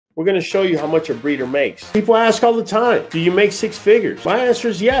We're going to show you how much a breeder makes. People ask all the time, do you make six figures? My answer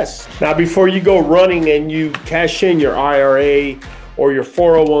is yes. Now, before you go running and you cash in your IRA or your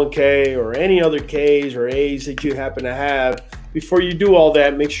 401k or any other Ks or As that you happen to have, before you do all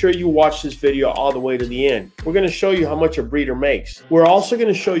that, make sure you watch this video all the way to the end. We're going to show you how much a breeder makes. We're also going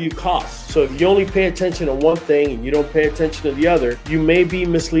to show you costs. So if you only pay attention to one thing and you don't pay attention to the other, you may be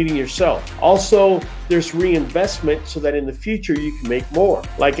misleading yourself. Also, there's reinvestment so that in the future you can make more.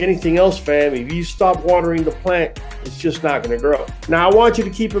 Like anything else, fam, if you stop watering the plant, it's just not going to grow. Now, I want you to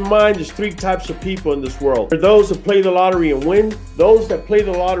keep in mind there's three types of people in this world. There are those that play the lottery and win, those that play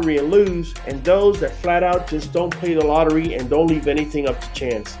the lottery and lose, and those that flat out just don't play the lottery and don't leave anything up to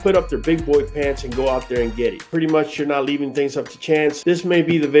chance. Put up their big boy pants and go out there and get it. Pretty much you're not leaving things up to chance. This may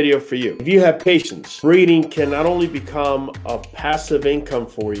be the video for you. If you have patience, breeding can not only become a passive income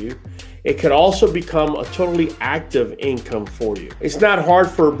for you, it could also become a totally active income for you. It's not hard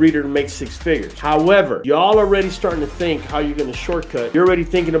for a breeder to make six figures. However, y'all already starting to think how you're gonna shortcut. You're already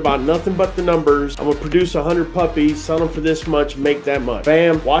thinking about nothing but the numbers. I'm gonna produce 100 puppies, sell them for this much, make that much.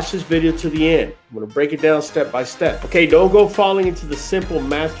 Bam, watch this video to the end. I'm gonna break it down step by step. Okay, don't go falling into the simple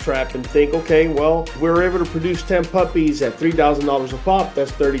math trap and think, okay, well, we're able to produce 10 puppies at $3,000 a pop,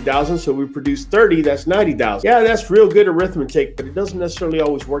 that's 30,000. So we produce 30, that's 90,000. Yeah, that's real good arithmetic, but it doesn't necessarily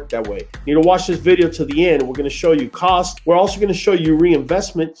always work that way. You need to watch this video to the end. We're gonna show you cost. We're also gonna show you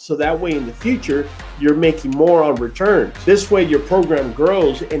reinvestment, so that way in the future, you're making more on returns. This way your program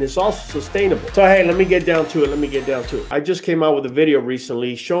grows and it's also sustainable. So hey, let me get down to it. I just came out with a video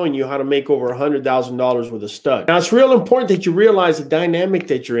recently showing you how to make over $100,000 with a stud. Now, it's real important that you realize the dynamic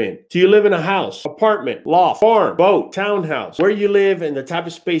that you're in. Do you live in a house, apartment, loft, farm, boat, townhouse? Where you live and the type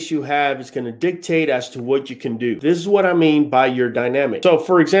of space you have is going to dictate as to what you can do. This is what I mean by your dynamic. So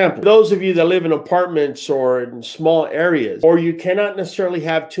for example, those of you that live in apartments or in small areas, or you cannot necessarily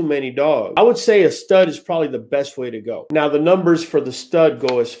have too many dogs, I would say a stud is probably the best way to go. Now, the numbers for the stud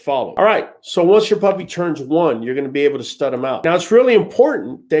go as follows. All right, so once your puppy turns 1, you're going to be able to stud them out. Now, it's really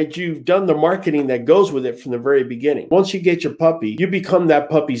important that you've done the marketing that goes with it from the very beginning. Once you get your puppy, you become that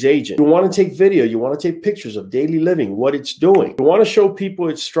puppy's agent. You want to take video, you want to take pictures of daily living, what it's doing. You want to show people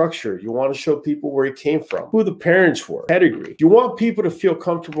its structure. You want to show people where it came from, who the parents were, pedigree. You want people to feel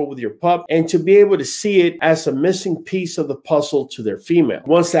comfortable with your pup and to be able to see it as a missing piece of the puzzle to their female.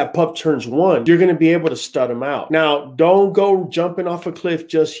 Once that pup turns 1, you're going to be able to stud them out. Now, don't go jumping off a cliff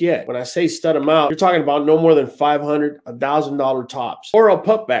just yet. When I say stud them out, you're talking about no more than $500, $1,000 tops, or a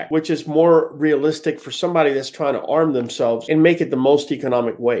pup back, which is more realistic for somebody that's trying to arm themselves and make it the most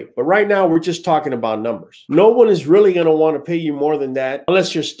economic way. But right now, we're just talking about numbers. No one is really going to want to pay you more than that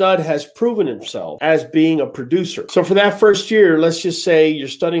unless your stud has proven himself as being a producer. So for that first year, let's just say you're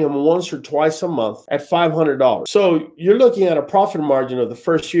studying him once or twice a month at $500. So you're looking at a profit margin of the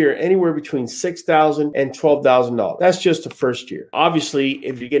first year anywhere between $6,000 and $12,000. That's just the first year. Obviously,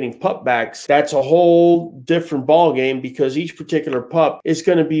 if you're getting pup backs, that's a whole different ball game because each particular pup is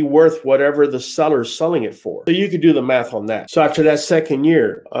going to be worth whatever the seller's selling it for. So you could do the math on that. So after that second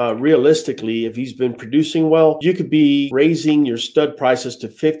year, realistically, if he's been producing well, you could be raising your stud prices to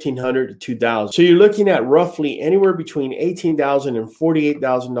 $1,500 to $2,000. So you're looking at roughly anywhere between $18,000 and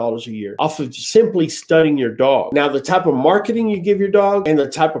 $48,000 a year off of simply studying your dog. Now, the type of marketing you give your dog and the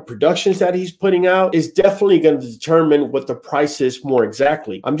type of productions that he's putting out is definitely going to determine what the price is more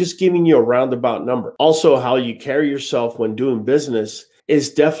exactly. I'm just giving you a roundabout number. Also, how you carry yourself when doing business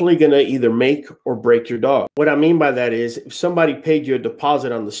is definitely going to either make or break your dog. What I mean by that is if somebody paid you a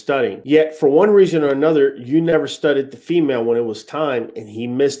deposit on the studying, yet for one reason or another, you never studied the female when it was time and he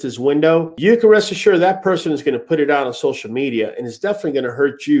missed his window, you can rest assured that person is going to put it out on social media and it's definitely going to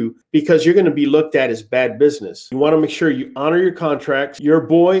hurt you because you're going to be looked at as bad business. You want to make sure you honor your contracts. Your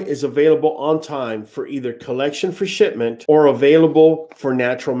boy is available on time for either collection for shipment or available for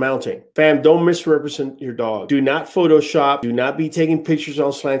natural mounting. Fam, don't misrepresent your dog. Do not Photoshop. Do not be taking pictures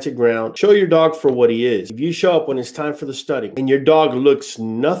on slanted ground. Show your dog for what he is. If you show up when it's time for the studying and your dog looks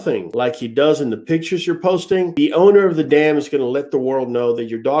nothing like he does in the pictures you're posting, the owner of the dam is going to let the world know that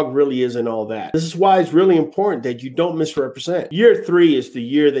your dog really isn't all that. This is why it's really important that you don't misrepresent. Year 3 is the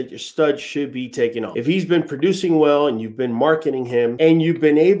year that your stud should be taking off. If he's been producing well and you've been marketing him and you've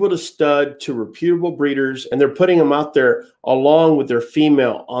been able to stud to reputable breeders and they're putting him out there along with their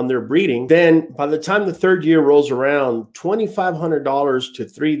female on their breeding, then by the time the 3rd year rolls around, $2,500 to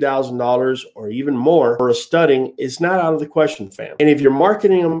 $3,000 or even more for a studding is not out of the question, fam. And if you're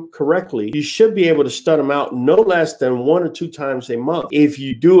marketing them correctly, you should be able to stud them out no less than 1 or 2 times a month. If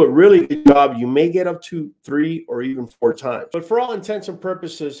you do a really good job, you may get up to 3 or even 4 times. But for all intents and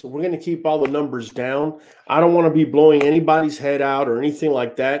purposes, we're going to keep all the numbers down. I don't want to be blowing anybody's head out or anything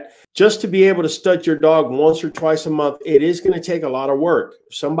like that. Just to be able to stud your dog once or twice a month, it is going to take a lot of work.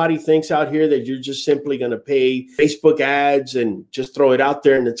 If somebody thinks out here that you're just simply going to pay Facebook ads and just throw it out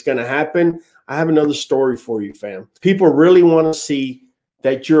there and it's going to happen, I have another story for you, fam. People really want to see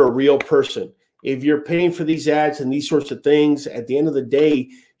that you're a real person. If you're paying for these ads and these sorts of things, at the end of the day,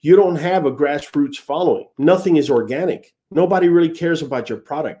 you don't have a grassroots following. Nothing is organic. Nobody really cares about your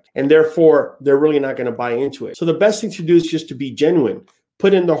product, and therefore they're really not going to buy into it. So the best thing to do is just to be genuine,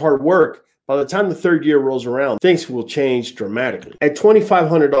 put in the hard work. By the time the 3rd year rolls around, things will change dramatically. At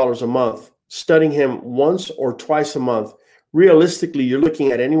 $2,500 a month, studying him once or twice a month, realistically, you're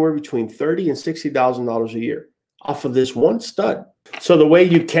looking at anywhere between $30,000 and $60,000 a year off of this one stud. So the way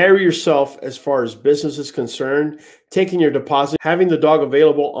you carry yourself as far as business is concerned, taking your deposit, having the dog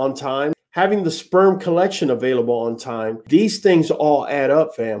available on time, having the sperm collection available on time, these things all add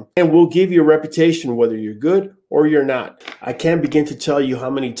up, fam, and will give you a reputation whether you're good or you're not. I can't begin to tell you how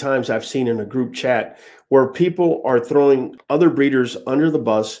many times I've seen in a group chat where people are throwing other breeders under the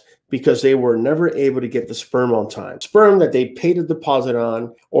bus because they were never able to get the sperm on time. Sperm that they paid a deposit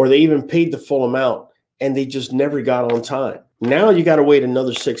on, or they even paid the full amount, and they just never got on time. Now you got to wait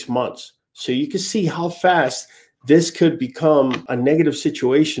another 6 months. So you can see how fast this could become a negative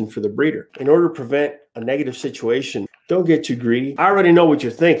situation for the breeder. In order to prevent a negative situation, don't get too greedy. I already know what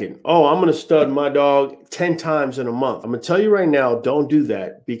you're thinking. Oh, I'm going to stud my dog 10 times in a month. I'm going to tell you right now, don't do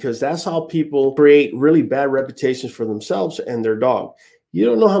that, because that's how people create really bad reputations for themselves and their dog. You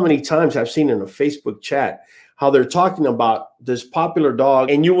don't know how many times I've seen in a Facebook chat how they're talking about this popular dog,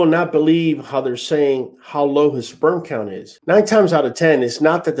 and you will not believe how they're saying how low his sperm count is. 9 times out of 10, it's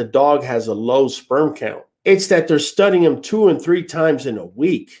not that the dog has a low sperm count. It's that they're studying him 2 and 3 times in a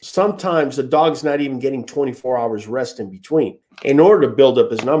week. Sometimes the dog's not even getting 24 hours rest in between in order to build up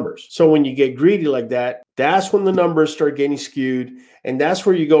his numbers. So when you get greedy like that, that's when the numbers start getting skewed, and that's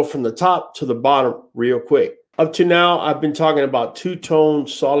where you go from the top to the bottom real quick. Up to now, I've been talking about 2-tone,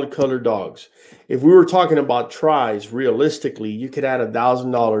 solid color dogs. If we were talking about tries, realistically, you could add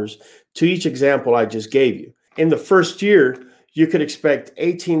 $1,000 to each example I just gave you. In the first year, you could expect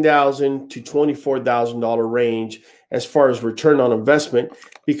 $18,000 to $24,000 range as far as return on investment,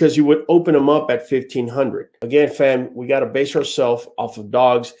 because you would open them up at $1,500. Again, fam, we got to base ourselves off of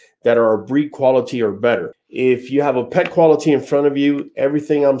dogs that are breed quality or better. If you have a pet quality in front of you,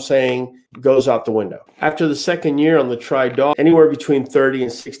 everything I'm saying goes out the window. After the 2nd year on the tri dog, anywhere between $30,000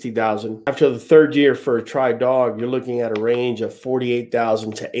 and $60,000. After the 3rd year for a tri dog, you're looking at a range of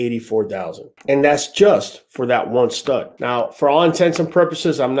 $48,000 to $84,000. And that's just for that one stud. Now, for all intents and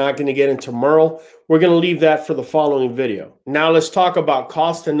purposes, I'm not going to get into Merle. We're going to leave that for the following video. Now let's talk about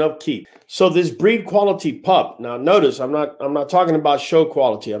cost and upkeep. So this breed quality pup, now notice I'm not talking about show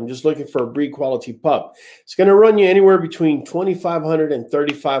quality. I'm just looking for a breed quality pup. It's going to run you anywhere between $2,500 and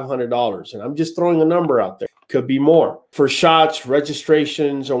 $3,500. And I'm just throwing a number out there. Could be more. For shots,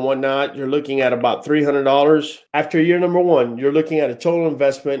 registrations, and whatnot, you're looking at about $300. After year number 1, you're looking at a total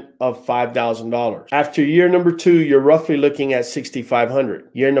investment of $5,000. After year number 2, you're roughly looking at $6,500.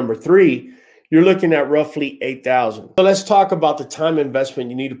 Year number 3, you're looking at roughly $8,000. So let's talk about the time investment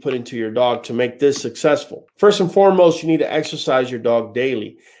you need to put into your dog to make this successful. First and foremost, you need to exercise your dog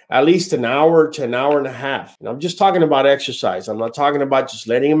daily, at least an hour to an hour and a half. And I'm just talking about exercise. I'm not talking about just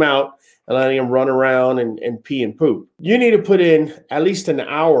letting him out and letting him run around and pee and poop. You need to put in at least an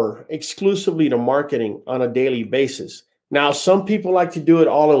hour exclusively to marketing on a daily basis. Now, some people like to do it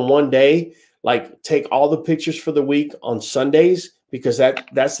all in one day, like take all the pictures for the week on Sundays, because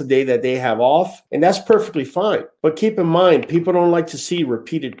that's the day that they have off, and that's perfectly fine. But keep in mind, people don't like to see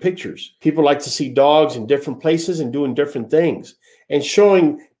repeated pictures. People like to see dogs in different places and doing different things and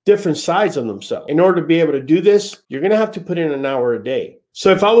showing different sides of themselves. In order to be able to do this, you're going to have to put in an hour a day.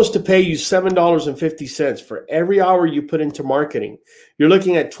 So if I was to pay you $7.50 for every hour you put into marketing, you're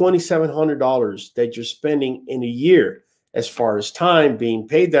looking at $2,700 that you're spending in a year as far as time being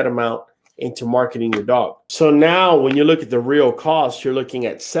paid that amount into marketing your dog. So now when you look at the real cost, you're looking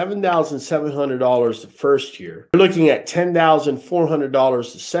at $7,700 the first year. You're looking at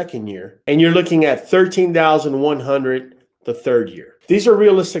 $10,400 the second year. And you're looking at $13,100 the 3rd year. These are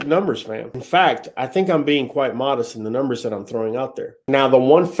realistic numbers, fam. In fact, I think I'm being quite modest in the numbers that I'm throwing out there. Now, the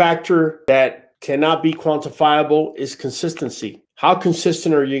one factor that cannot be quantifiable is consistency. How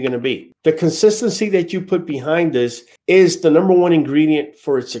consistent are you going to be? The consistency that you put behind this is the #1 ingredient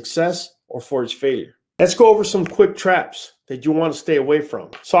for its success or for its failure. Let's go over some quick traps that you want to stay away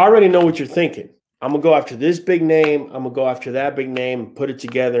from. So I already know what you're thinking. I'm going to go after this big name. I'm going to go after that big name, put it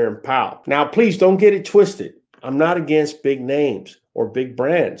together and pow. Now, please don't get it twisted. I'm not against big names or big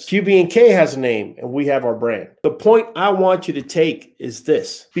brands. QB&K has a name and we have our brand. The point I want you to take is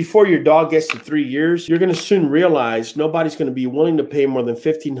this. Before your dog gets to 3 years, you're going to soon realize nobody's going to be willing to pay more than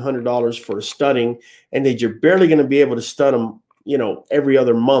 $1,500 for a studding, and that you're barely going to be able to stud them, every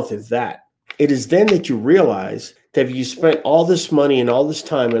other month, if that. It is then that you realize that if you spent all this money and all this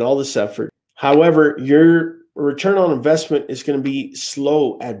time and all this effort, however, your return on investment is going to be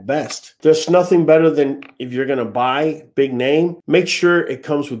slow at best. There's nothing better than, if you're going to buy big name, make sure it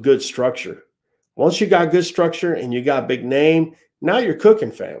comes with good structure. Once you got good structure and you got big name, now you're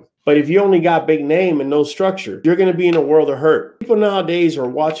cooking, fam. But if you only got big name and no structure, you're going to be in a world of hurt. People nowadays are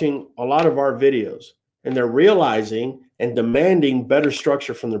watching a lot of our videos and they're realizing and demanding better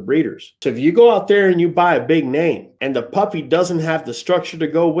structure from the breeders. So if you go out there and you buy a big name and the puppy doesn't have the structure to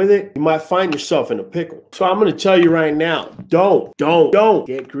go with it, you might find yourself in a pickle. So I'm going to tell you right now, don't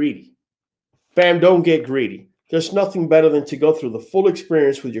get greedy. Fam, don't get greedy. There's nothing better than to go through the full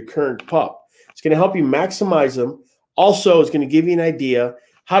experience with your current pup. It's going to help you maximize them. Also, it's going to give you an idea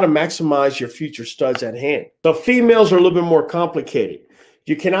how to maximize your future studs at hand. So females are a little bit more complicated.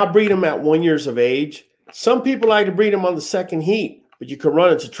 You cannot breed them at 1 year of age. Some people like to breed them on the second heat, but you can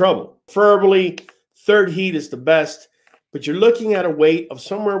run into trouble. Preferably, third heat is the best, but you're looking at a wait of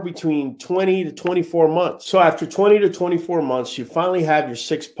somewhere between 20 to 24 months. So after 20 to 24 months, you finally have your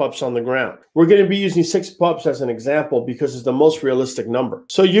 6 pups on the ground. We're going to be using 6 pups as an example because it's the most realistic number.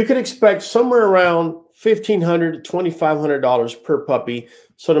 So you could expect somewhere around $1,500 to $2,500 per puppy.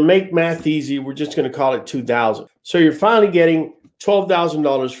 So to make math easy, we're just going to call it $2,000. So you're finally getting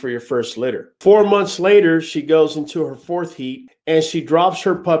 $12,000 for your first litter. 4 months later, she goes into her 4th heat and she drops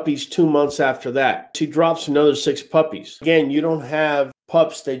her puppies 2 months after that. She drops another 6 puppies. Again, you don't have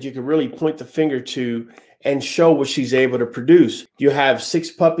pups that you can really point the finger to and show what she's able to produce. You have 6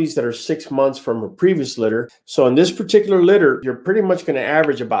 puppies that are 6 months from her previous litter. So in this particular litter, you're pretty much going to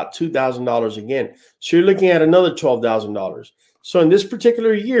average about $2,000 again. So you're looking at another $12,000. So in this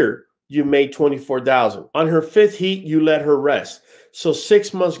particular year, you made $24,000. On her 5th heat, you let her rest. So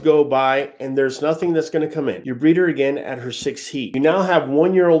 6 months go by and there's nothing that's going to come in. You breed her again at her 6th heat. You now have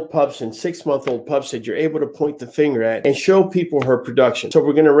 1-year-old pups and 6-month-old pups that you're able to point the finger at and show people her production. So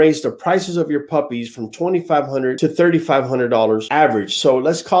we're going to raise the prices of your puppies from $2,500 to $3,500 average. So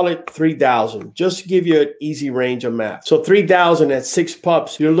let's call it $3,000, just to give you an easy range of math. So $3,000 at 6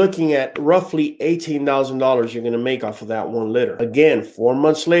 pups, you're looking at roughly $18,000 you're going to make off of that 1 litter. Again, 4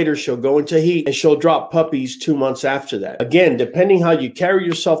 months later, she'll go into heat and she'll drop puppies 2 months after that. Again, depending how you carry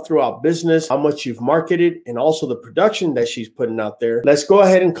yourself throughout business, how much you've marketed, and also the production that she's putting out there, let's go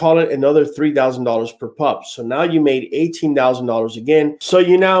ahead and call it another $3,000 per pup. So now you made $18,000 again. So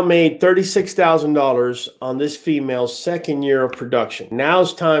you now made $36,000 on this female's 2nd year of production. Now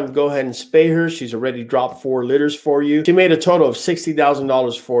it's time to go ahead and spay her. She's already dropped 4 litters for you. She made a total of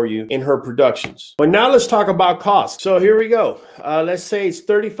 $60,000 for you in her productions. But now let's talk about cost. So here we go. Let's say it's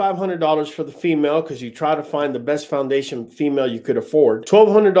 $3,500 for the female because you try to find the best foundation female you could afford.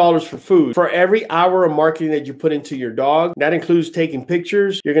 $1,200 for food. For every hour of marketing that you put into your dog, that includes taking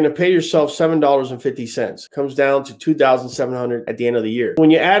pictures, you're going to pay yourself $7.50. Comes down to $2,700 at the end of the year.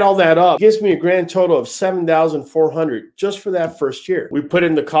 When you add all that up, it gives me a grand total of $7,400 just for that 1st year. We put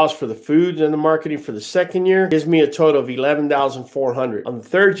in the cost for the food and the marketing for the 2nd year. Gives me a total of $11,400. On the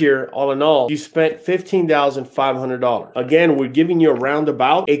 3rd year, all in all, you spent $15,500. Again, we're giving you a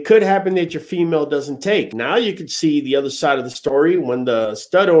roundabout. It could happen that your female doesn't take. Now you can see the other side of the story when the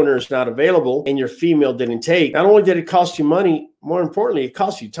stud owner is not available and your female didn't take. Not only did it cost you money, more importantly, it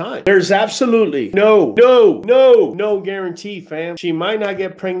costs you time. There's absolutely no guarantee, fam. She might not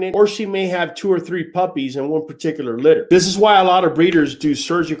get pregnant, or she may have 2 or 3 puppies in one particular litter. This is why a lot of breeders do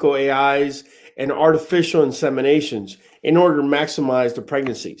surgical AIs and artificial inseminations in order to maximize the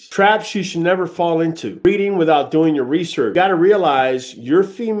pregnancies. Traps you should never fall into. Breeding without doing your research. You gotta realize your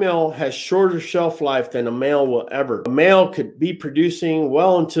female has shorter shelf life than a male will ever. A male could be producing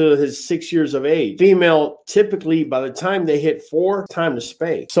well into his 6 years of age. Female, typically by the time they hit 4, time to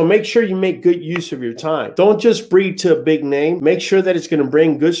spay. So make sure you make good use of your time. Don't just breed to a big name. Make sure that it's gonna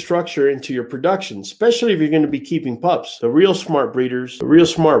bring good structure into your production, especially if you're gonna be keeping pups. The real smart breeders,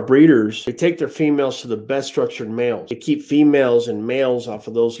 they take their females to the best structured males. They keep keep females and males off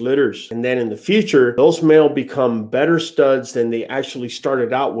of those litters. And then in the future, those males become better studs than they actually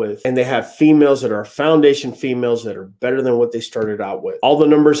started out with. And they have females that are foundation females that are better than what they started out with. All the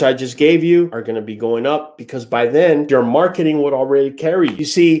numbers I just gave you are going to be going up because by then your marketing would already carry you. You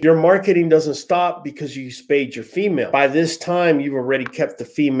see, your marketing doesn't stop because you spayed your female. By this time, you've already kept the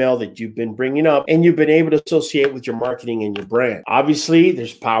female that you've been bringing up and you've been able to associate with your marketing and your brand. Obviously,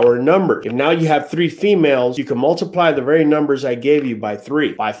 there's power in numbers. If now you have 3 females, you can multiply the very numbers I gave you by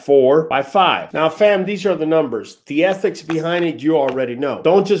 3, by 4, by 5. Now, fam, these are the numbers. The ethics behind it, you already know.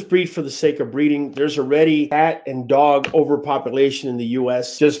 Don't just breed for the sake of breeding. There's already cat and dog overpopulation in the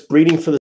US. Just breeding for the